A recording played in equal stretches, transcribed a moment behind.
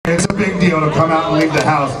It's a big deal to come out and leave the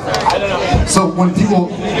house. So when people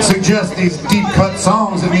suggest these deep cut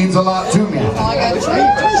songs, it means a lot to me.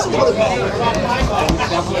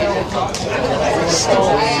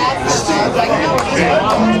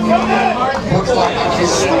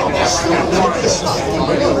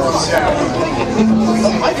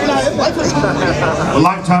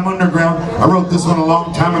 Lifetime Underground. I wrote this one a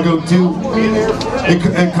long time ago too.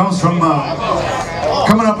 It comes from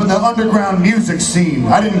coming up in the underground music scene.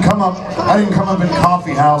 I didn't come up in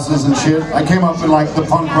coffee houses and shit. I came up in like the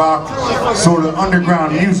punk rock sort of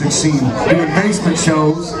underground music scene, doing basement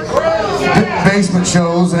shows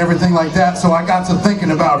and everything like that. So I got to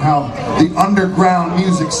thinking about how the underground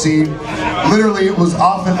music scene, literally it was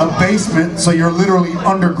often a basement, so you're literally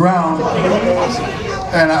underground.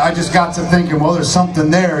 And I just got to thinking, well, there's something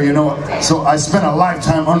there, you know. So I spent a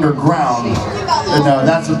lifetime underground, and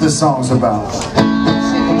that's what this song's about.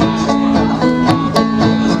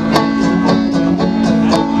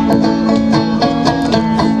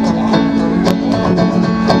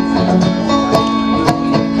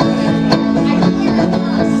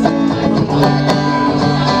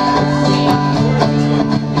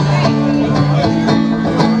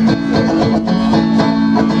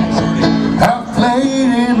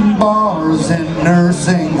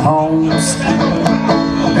 Nursing homes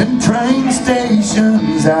and train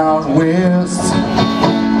stations out west,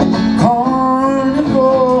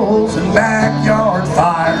 carnivals and backyard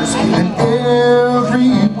fires and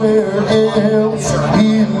everywhere else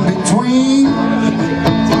in between.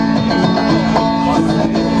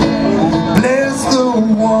 Bless the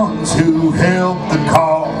ones who help the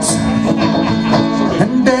cause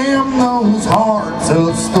and damn those hearts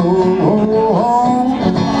of stone.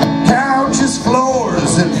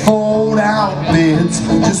 Floors and fold out beds,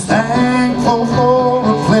 just thankful for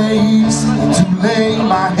a place to lay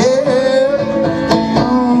my head.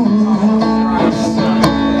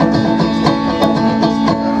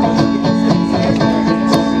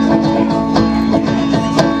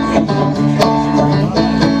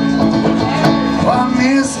 I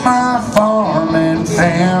miss my farm and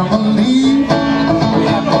family,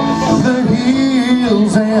 the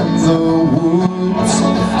hills and the woods.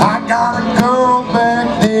 I got a girl back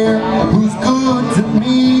there who's good to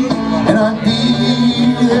me, and I'd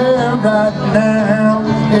be there right now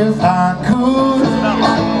if I could.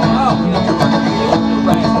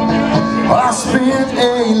 Well, I spent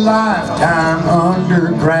a lifetime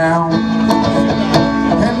underground,